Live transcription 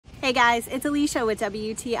Hey guys, it's Alicia with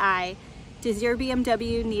WTI. Does your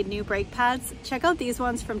BMW need new brake pads? Check out these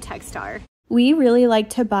ones from Techstar. We really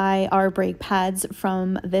like to buy our brake pads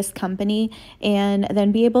from this company and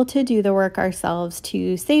then be able to do the work ourselves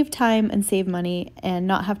to save time and save money and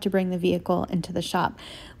not have to bring the vehicle into the shop.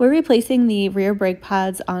 We're replacing the rear brake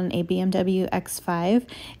pads on a BMW X5,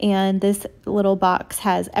 and this little box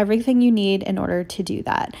has everything you need in order to do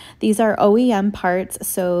that. These are OEM parts,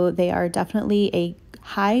 so they are definitely a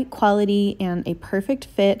high quality and a perfect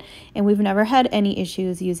fit, and we've never had any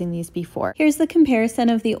issues using these before. Here's the comparison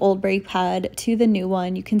of the old brake pad to the new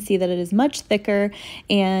one. You can see that it is much thicker,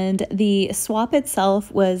 and the swap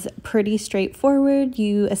itself was pretty straightforward.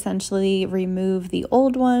 You essentially remove the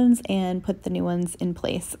old ones and put the new ones in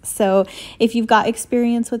place. So if you've got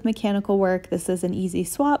experience with mechanical work, this is an easy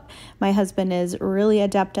swap. My husband is really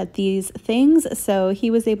adept at these things, so he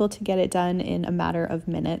was able to get it done in a matter of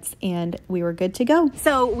minutes, and we were good to go.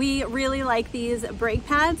 So we really like these brake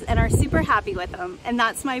pads and are super happy with them, and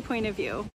that's my point of view.